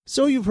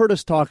So you've heard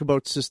us talk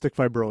about cystic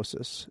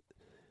fibrosis,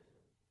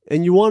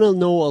 and you want to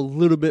know a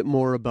little bit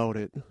more about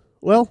it.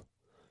 Well,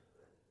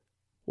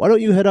 why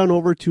don't you head on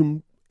over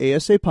to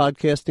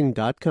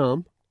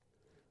asapodcasting.com,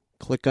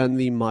 click on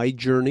the My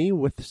Journey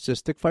with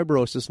Cystic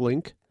Fibrosis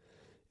link,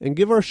 and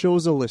give our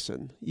shows a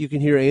listen. You can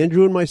hear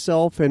Andrew and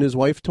myself and his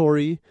wife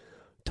Tori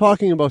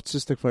talking about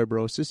cystic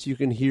fibrosis. You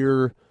can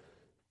hear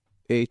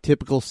a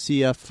typical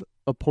CF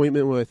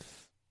appointment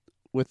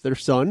with their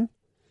son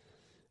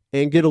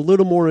and get a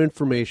little more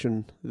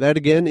information. That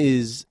again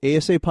is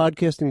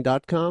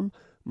asapodcasting.com,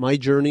 My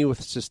Journey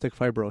with Cystic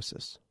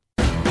Fibrosis.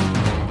 The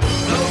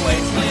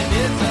wasteland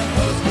is a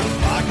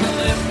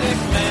post-apocalyptic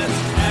mess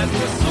as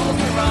the sole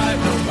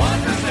survivor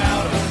wanders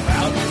out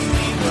about to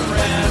see the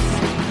rest.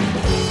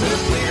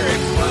 Nuclear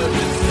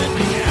explosions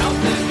sending out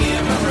the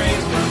gamma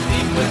rays from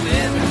deep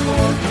within the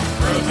core,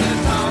 frozen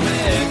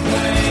atomic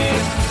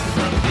waves.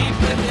 From deep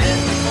within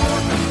the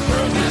core,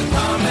 frozen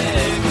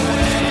atomic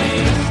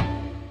waves.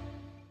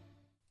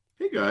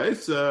 Hey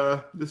guys,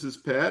 this is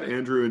Pat,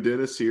 Andrew, and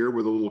Dennis here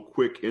with a little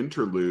quick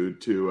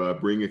interlude to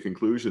bring a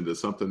conclusion to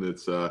something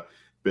that's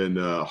been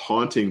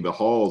haunting the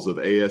halls of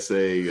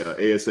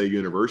ASA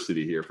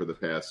University here for the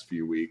past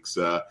few weeks.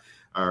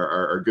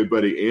 Our good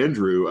buddy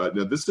Andrew,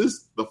 now this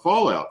is the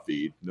Fallout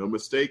feed, no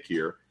mistake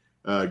here.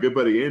 Good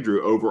buddy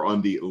Andrew over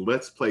on the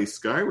Let's Play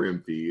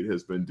Skyrim feed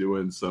has been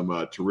doing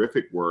some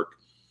terrific work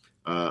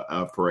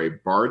for a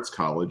Bard's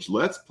College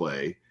Let's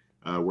Play,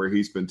 where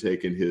he's been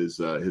taking his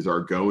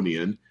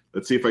Argonian.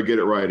 Let's see if I get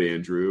it right,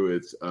 Andrew.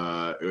 It's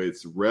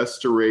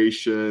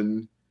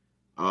restoration.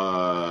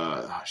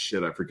 I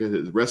forget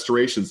it.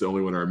 Restoration's the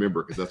only one I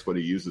remember because that's what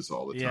he uses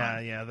all the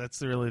time. Yeah,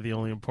 that's really the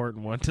only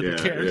important one to the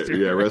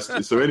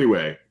character. So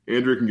anyway,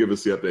 Andrew can give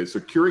us the update. So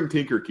Curing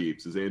Tinker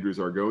Keeps is Andrew's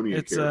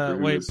Argonian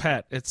character.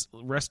 Pat, it's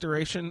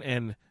restoration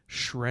and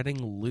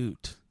shredding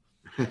loot.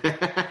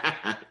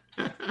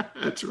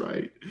 That's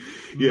right.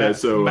 Yeah,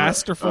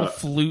 masterful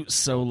flute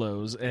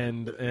solos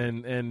and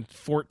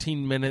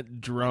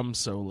 14-minute drum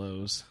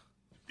solos.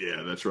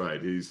 Yeah, that's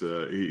right. He's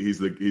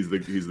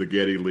the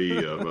Geddy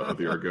Lee of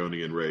the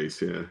Argonian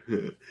race. Yeah.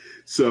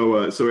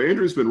 So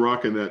Andrew's been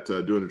rocking that,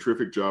 doing a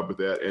terrific job with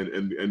that,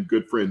 and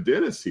good friend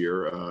Dennis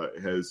here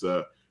has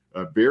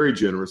very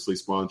generously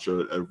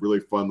sponsored a really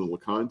fun little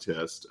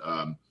contest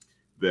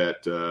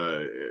that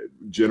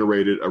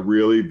generated a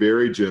really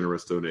very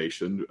generous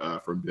donation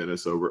from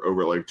Dennis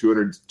over like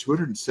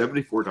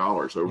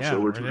 $274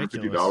 over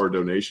 $250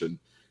 donation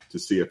to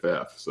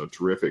CFF. So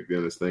terrific,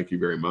 Dennis. Thank you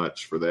very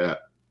much for that.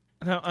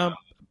 Now,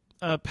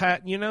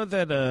 Pat, you know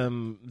that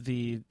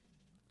the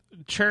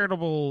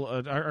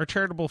charitable our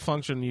charitable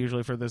function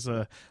usually for this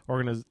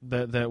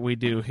that we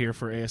do here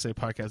for ASA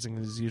Podcasting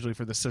is usually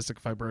for the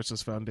Cystic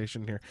Fibrosis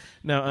Foundation here.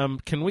 Now,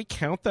 can we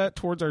count that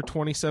towards our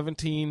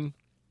 2017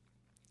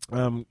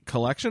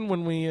 collection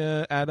when we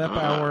add up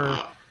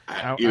our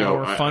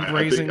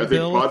fundraising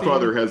bill? I think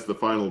Podfather has the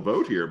final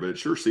vote here, but it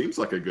sure seems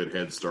like a good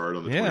head start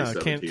on the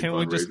 2017 can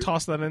we just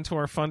toss that into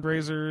our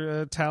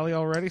fundraiser tally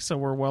already? So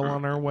we're well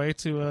on our way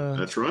to.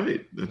 That's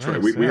right.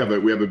 We have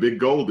a big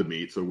goal to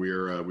meet. So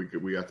we're I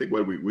think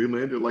we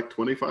landed like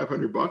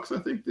 $2,500 I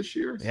think this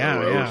year.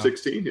 So, or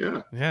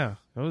 16. Yeah.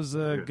 It was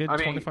a good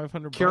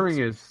 $2,500.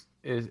 Curing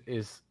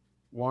is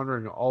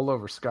wandering all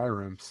over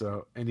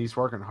Skyrim, and he's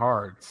working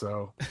hard,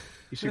 so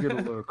you should get a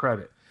little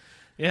credit.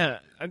 Yeah.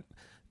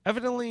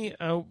 Evidently,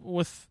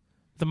 with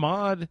the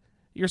mod,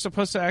 you're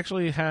supposed to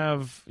actually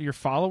have your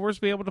followers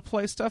be able to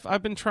play stuff.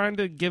 I've been trying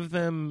to give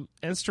them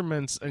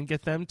instruments and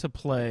get them to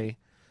play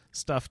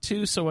stuff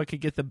too, so I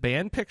could get the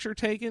band picture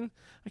taken.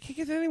 I can't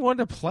get anyone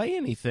to play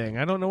anything.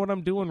 I don't know what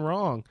I'm doing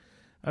wrong.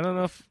 I don't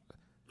know if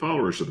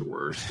followers are the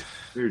worst.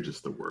 They're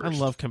just the worst. I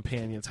love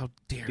companions. How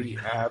dare you?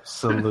 The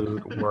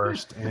absolute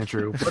worst,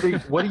 Andrew.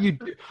 What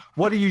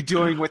are you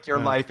doing with your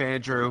life,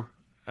 Andrew?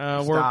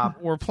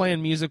 We're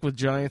playing music with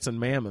giants and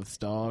mammoths,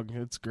 dog.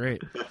 It's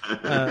great.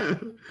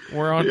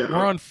 We're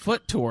on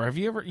foot tour. Have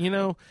you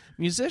ever,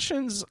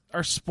 musicians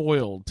are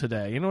spoiled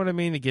today. You know what I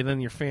mean? You get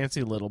in your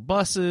fancy little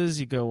buses,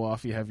 you go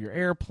off, you have your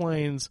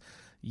airplanes.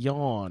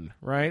 Yawn,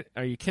 right?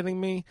 Are you kidding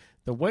me?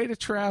 The way to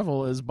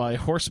travel is by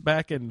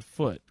horseback and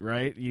foot,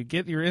 right? You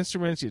get your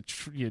instruments,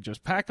 you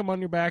just pack them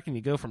on your back, and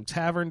you go from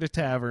tavern to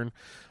tavern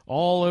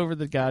all over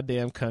the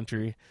goddamn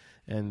country,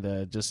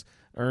 and just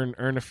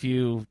earn a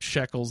few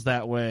shekels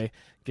that way.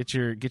 Get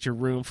your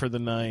room for the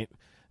night,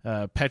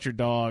 pet your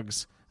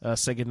dogs,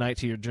 say goodnight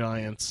to your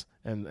giants,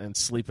 and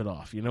sleep it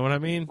off. You know what I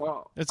mean?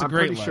 Well, it's a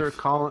great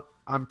life.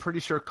 I'm pretty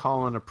sure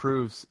Colin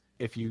approves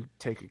if you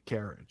take a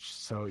carriage,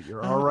 so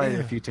you're all right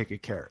if you take a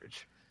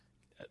carriage.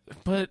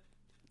 But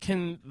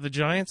can the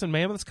giants and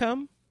mammoths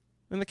come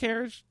in the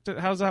carriage?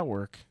 How's that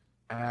work?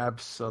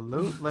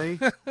 Absolutely.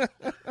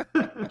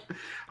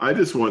 I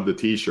just want the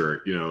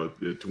T-shirt.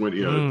 Nice. What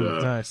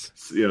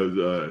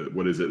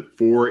is it?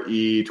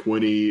 4E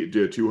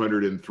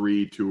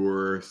 203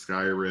 tour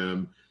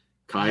Skyrim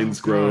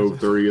Kynes Grove,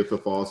 30th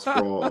of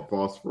Phosphall,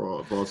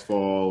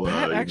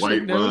 Pat actually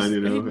White knows,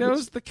 Run. he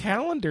knows the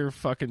calendar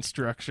fucking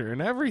structure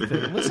and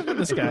everything. Listen to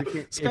this guy.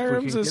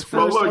 Skyrim's his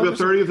Well, first. look,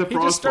 the 30th of he just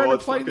Frostfall, started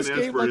it's playing fucking this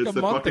game Esbern. like It's a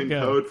the month fucking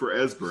ago. code for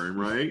Esbern,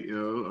 right?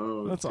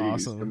 That's geez,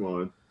 awesome. Come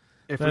on.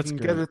 If That's we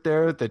can great. get it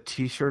there, the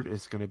T-shirt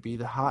is going to be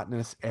the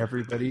hotness.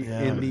 Everybody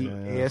in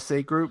the yeah.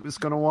 ASA group is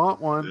going to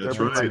want one. That's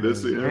They're right.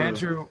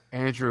 like,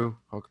 Andrew,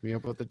 hook me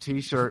up with the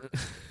T-shirt.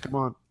 Come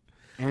on,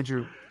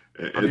 Andrew.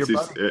 I'm your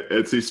buddy.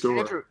 Etsy store.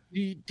 Andrew,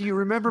 do you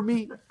remember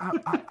me?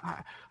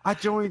 I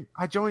joined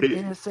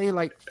ASA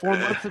like 4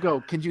 months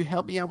ago. Can you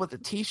help me out with a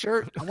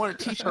T-shirt? I want a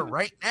T-shirt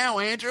right now,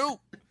 Andrew.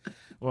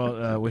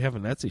 Well, we have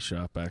an Etsy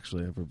shop,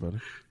 actually, everybody.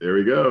 There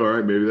we go. All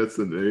right, maybe that's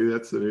upcoming.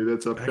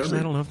 Actually,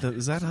 I don't know if that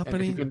is that up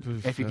any.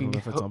 If you can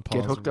get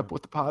hooked up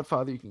with the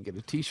Podfather, you can get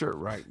a T-shirt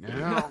right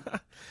now.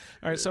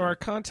 All right, so our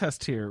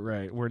contest here,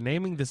 right? We're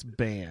naming this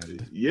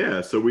band.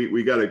 Yeah, so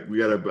we got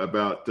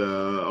about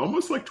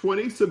almost like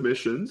 20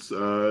 submissions,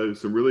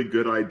 some really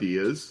good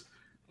ideas.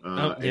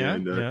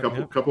 And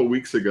a couple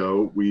weeks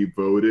ago we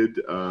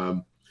voted.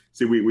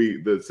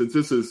 Since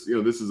this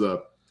is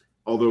a,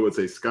 although it's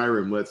a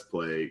Skyrim Let's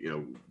Play,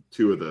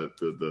 two of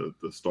the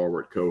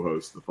stalwart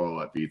co-hosts of the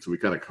Fallout feed, so we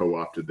kind of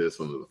co-opted this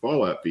onto the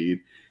Fallout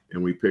feed,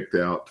 and we picked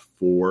out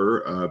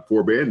four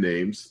band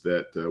names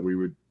that we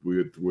would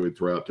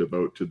throw out to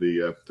vote to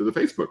the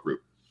Facebook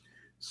group.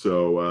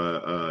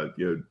 So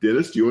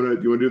Dennis, do you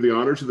want to do the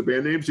honors of the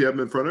band names? Do you have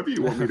them in front of you?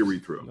 You want me to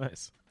read through them?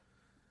 Nice.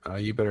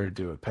 You better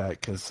do it, Pat,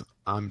 because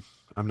I'm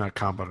not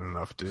competent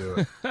enough to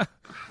do it.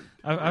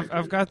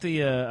 I've got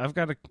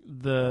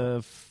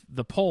the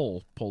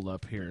poll pulled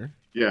up here.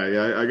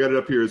 Yeah, I got it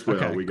up here as well.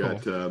 Okay, we cool.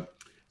 got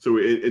so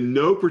in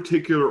no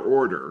particular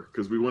order,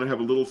 because we want to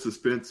have a little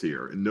suspense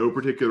here. In no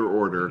particular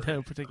order.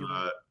 No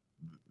particular.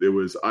 There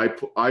was I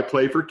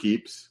Play for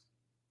Keeps.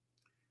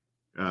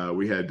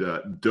 We had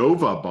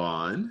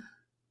Dovabon.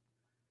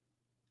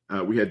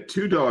 We had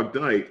Two Dog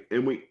Night,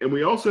 and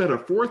we also had a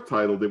fourth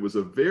title that was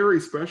a very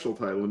special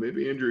title. And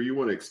maybe Andrew, you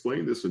want to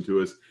explain this one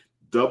to us.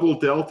 Double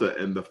Delta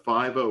and the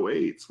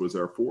 508s was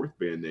our fourth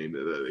band name.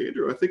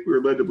 Andrew, I think we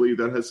were led to believe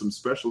that has some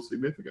special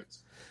significance.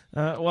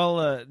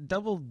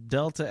 Double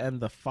Delta and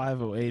the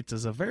 508s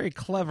is a very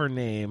clever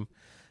name.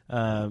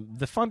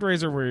 The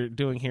fundraiser we're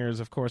doing here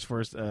is, of course,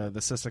 for the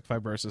Cystic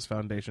Fibrosis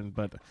Foundation,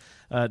 but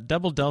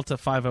Double Delta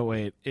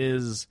 508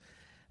 is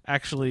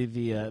actually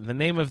the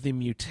name of the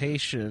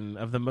mutation,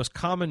 of the most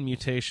common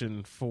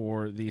mutation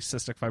for the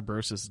cystic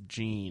fibrosis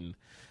gene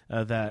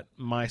that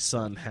my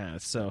son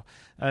has. So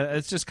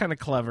it's just kind of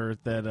clever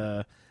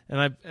that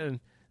and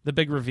the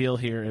big reveal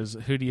here is,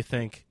 who do you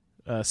think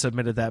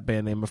submitted that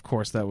band name? Of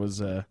course, that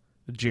was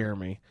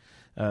Jeremy.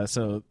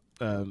 So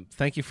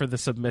thank you for the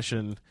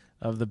submission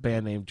of the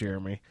band name,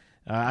 Jeremy.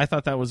 I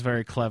thought that was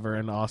very clever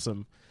and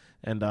awesome,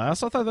 and I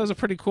also thought that was a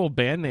pretty cool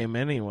band name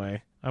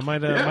anyway. I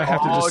might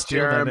have to just steal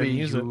Jeremy, that and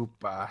use you it.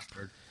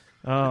 bastard.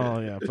 Oh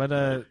yeah,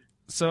 but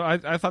so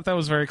I thought that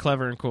was very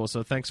clever and cool.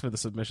 So thanks for the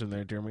submission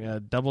there,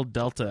 Jeremy. Double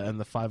Delta and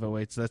the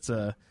 508s. That's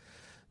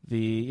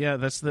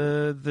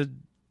the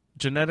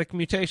genetic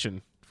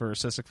mutation for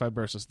cystic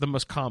fibrosis, the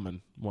most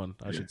common one,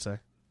 I should say.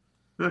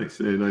 Nice,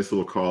 a nice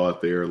little call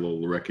out there, a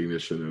little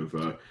recognition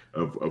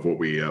of what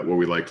we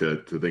like to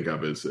think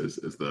of as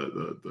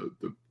the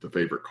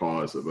favorite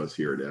cause of us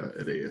here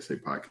at ASA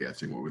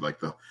Podcasting, what we like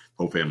the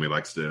whole family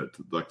likes to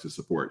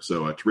support.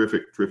 So a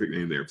terrific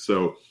name there.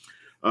 So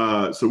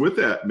with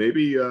that,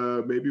 maybe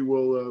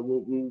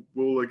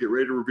we'll get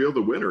ready to reveal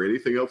the winner.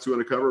 Anything else you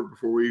want to cover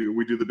before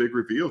we do the big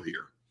reveal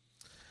here?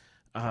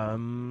 I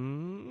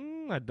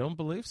don't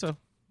believe so.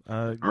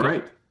 All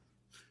right.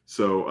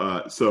 So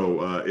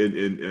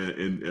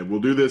we'll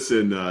do this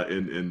in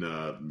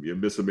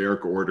Miss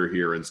America order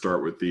here, and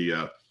start with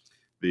the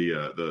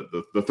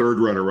third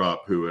runner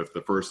up, who, if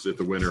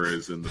the winner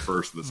is in the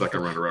first and the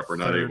second runner up are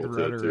not able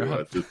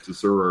to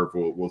serve,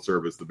 will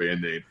serve as the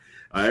band name.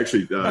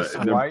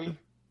 Hawaii.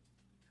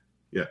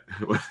 Yeah.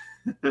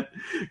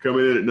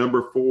 Coming in at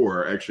number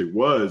 4 actually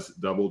was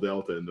Double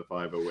Delta and the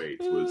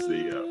 508 was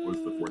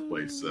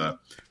the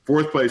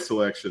fourth place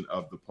selection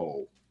of the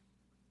poll.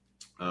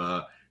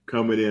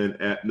 Coming in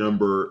at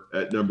number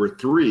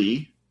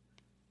 3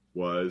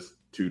 was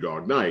Two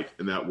Dog Night,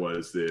 and that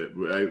was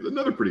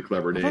another pretty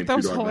clever name. I thought that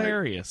was Two Dog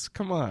hilarious. Night.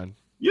 Come on.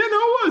 Yeah, no,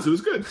 it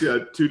was good. Yeah,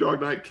 Two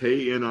Dog Night,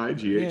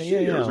 KNIGHT.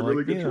 Yeah, That was a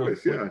really good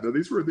choice. Yeah, no,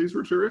 these were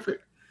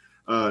terrific.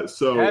 That's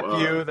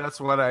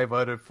what I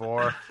voted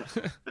for.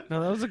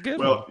 No, that was a good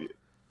well, one.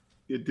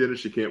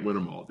 Dennis, you can't win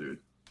them all, dude.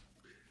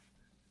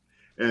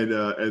 And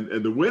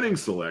the winning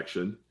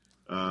selection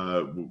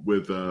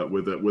with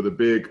a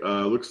big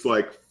looks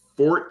like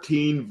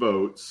 14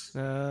 votes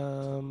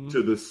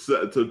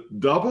to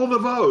double the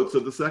votes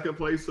of the second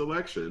place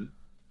selection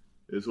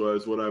is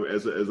what I'm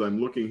as I'm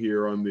looking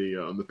here on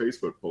the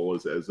Facebook poll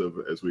as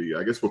we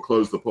I guess we'll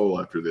close the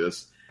poll after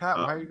this. Pat,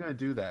 why are you going to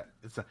do that?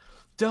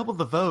 double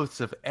the votes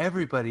of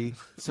everybody.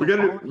 So we got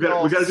to do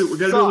a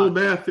little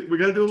math. We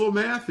got to do a little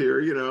math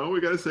here.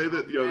 We got to say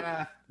that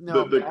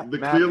the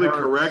clearly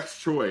correct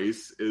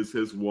choice is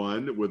his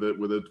one with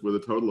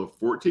a total of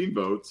 14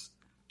 votes,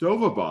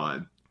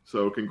 Dovabon.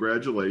 So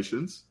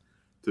congratulations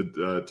to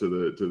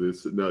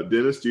this. Now,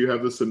 Dennis, do you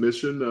have the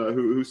submission?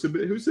 Who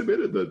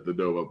submitted the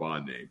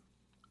Dovabon name?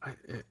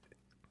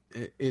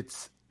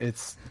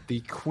 It's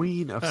the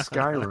Queen of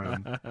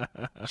Skyrim,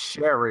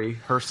 Sherry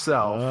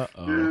herself.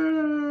 Yeah,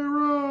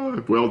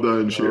 right. Well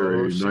done,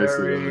 Sherry.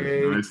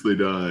 Sherry. Nicely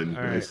done.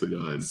 All right. Nicely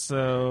done.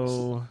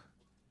 So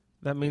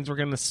that means we're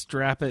going to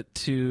strap it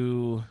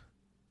to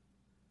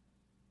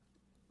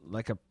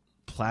like a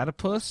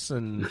platypus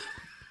and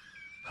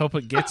hope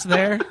it gets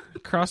there.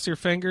 Cross your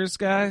fingers,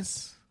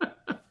 guys.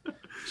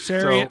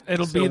 Sherry,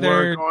 it'll be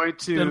there.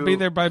 It'll be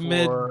there by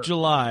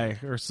mid-July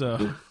or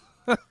so.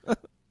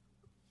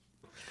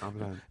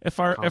 If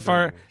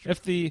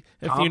the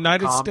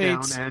United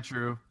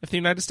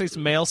States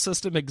mail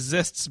system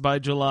exists by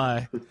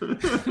July,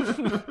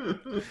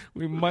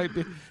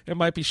 it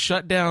might be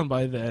shut down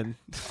by then,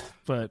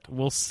 but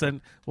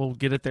we'll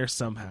get it there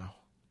somehow.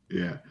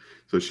 Yeah.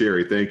 So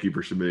Sherry, thank you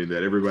for submitting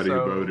that. Everybody who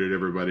voted,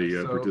 everybody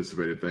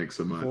participated. Thanks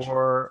so much.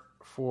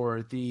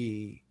 For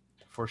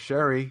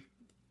Sherry,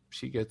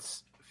 she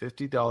gets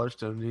 $50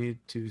 donated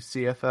to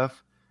CFF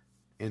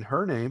in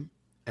her name.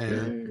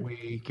 And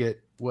we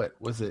get, what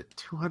was it,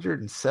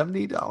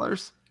 $270?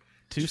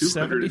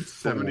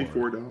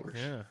 $274.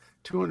 Yeah.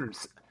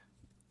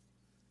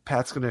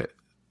 Pat's going to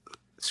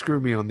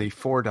screw me on the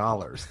 $4.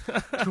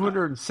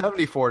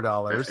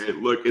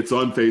 $274. Look, it's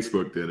on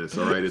Facebook, Dennis.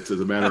 All right, it's as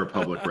a matter of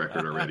public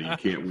record already. You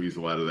can't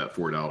weasel out of that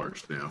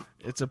 $4 now.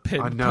 It's a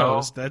pinned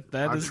post. That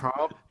is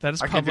Trump. That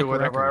is I public can do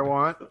whatever record. I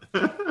want.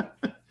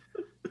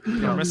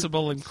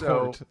 Permissible in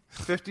court.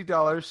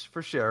 $50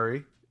 for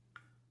Sherry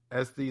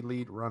as the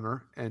lead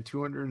runner, and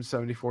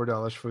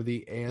 $274 for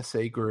the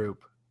ASA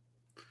group,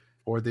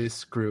 or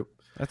this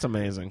group. That's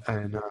amazing.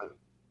 And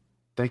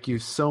thank you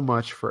so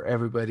much for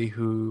everybody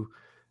who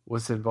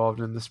was involved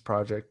in this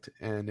project.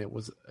 And it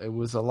was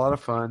a lot of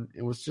fun.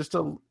 It was just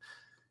a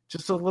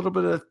little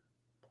bit of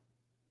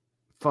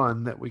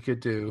fun that we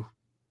could do,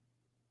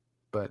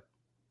 but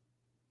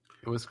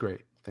it was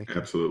great. Thank you.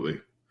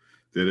 Absolutely.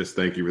 Dennis,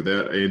 thank you for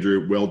that.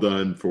 Andrew, well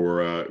done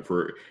for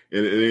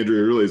and Andrew,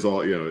 it really is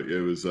all,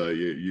 it was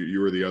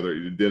you were the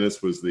other.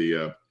 Dennis was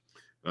the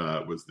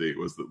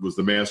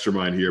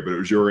mastermind here, but it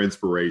was your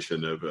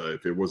inspiration of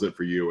if it wasn't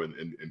for you and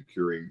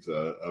Curing's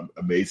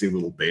amazing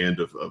little band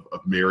of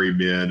merry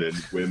men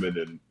and women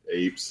and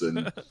apes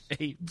and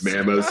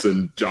mammoths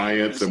and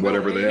giants and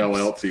whatever the hell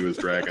else he was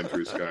dragging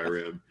through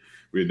Skyrim,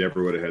 we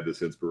never would have had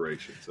this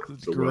inspiration. So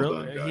well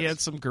done, guys. He had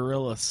some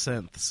gorilla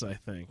synths, I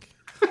think.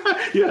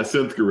 Yeah,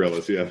 synth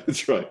gorillas. Yeah,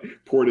 that's right.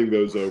 Porting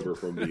those over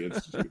from the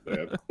Institute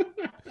Lab.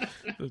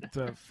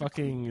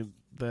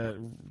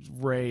 the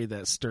ray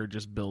that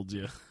Sturgis builds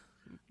you.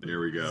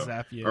 There we go.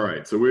 Zap you. All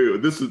right, so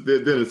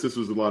Dennis. This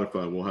was a lot of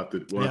fun. We'll have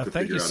to thank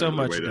figure you out so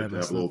another much, way to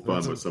Dennis. have a little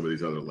fun with some of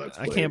these other Let's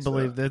Plays. I can't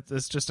believe that.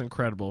 It's just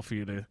incredible for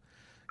you to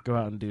go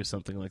out and do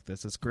something like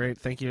this. It's great.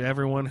 Thank you to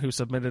everyone who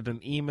submitted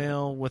an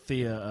email with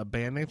the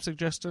band name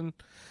suggestion.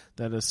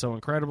 That is so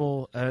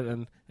incredible,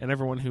 and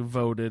everyone who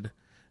voted.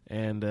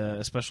 And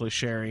especially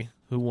Sherry,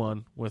 who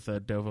won with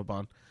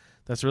Dovabon.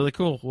 That's really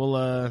cool.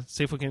 We'll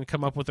see if we can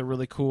come up with a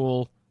really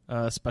cool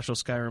special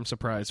Skyrim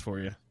surprise for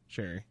you,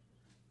 Sherry.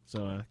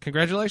 So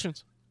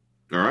congratulations.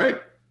 All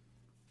right.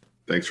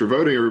 Thanks for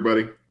voting,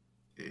 everybody.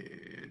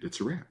 And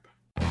it's a wrap.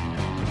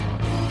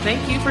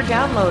 Thank you for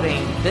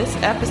downloading this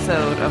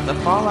episode of the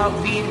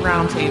Fallout Feed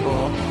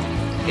Roundtable.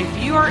 If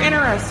you are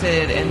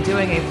interested in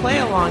doing a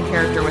play-along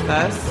character with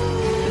us,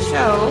 the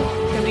show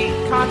can be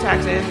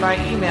contacted by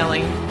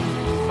emailing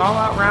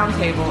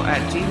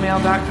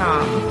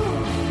falloutroundtable@gmail.com.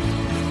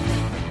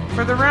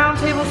 For the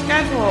roundtable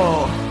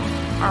schedule,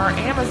 our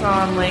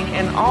Amazon link,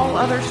 and all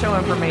other show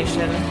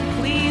information,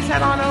 please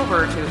head on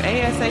over to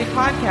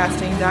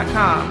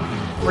asapodcasting.com,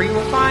 where you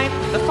will find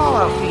the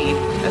Fallout Feed,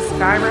 a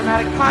Skyrim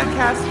Addict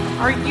podcast,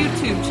 our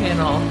YouTube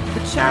channel,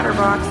 the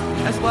Chatterbox,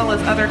 as well as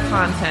other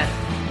content.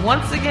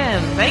 Once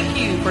again, thank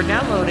you for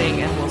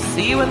downloading, and we'll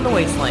see you in the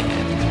wasteland.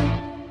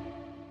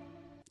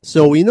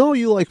 So we know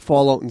you like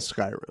Fallout and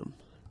Skyrim.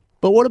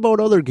 But what about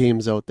other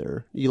games out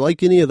there? You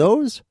like any of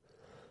those?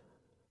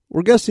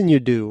 We're guessing you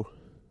do.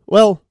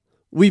 Well,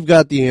 we've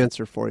got the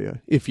answer for you.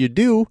 If you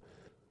do,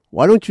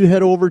 why don't you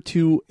head over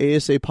to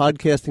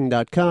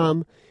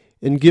asapodcasting.com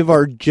and give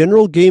our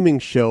general gaming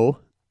show,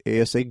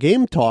 ASA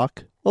Game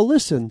Talk, a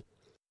listen.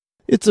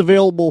 It's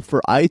available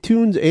for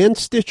iTunes and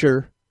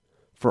Stitcher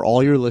for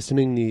all your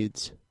listening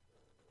needs.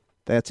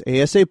 That's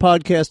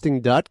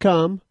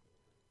asapodcasting.com,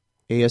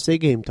 ASA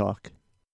Game Talk.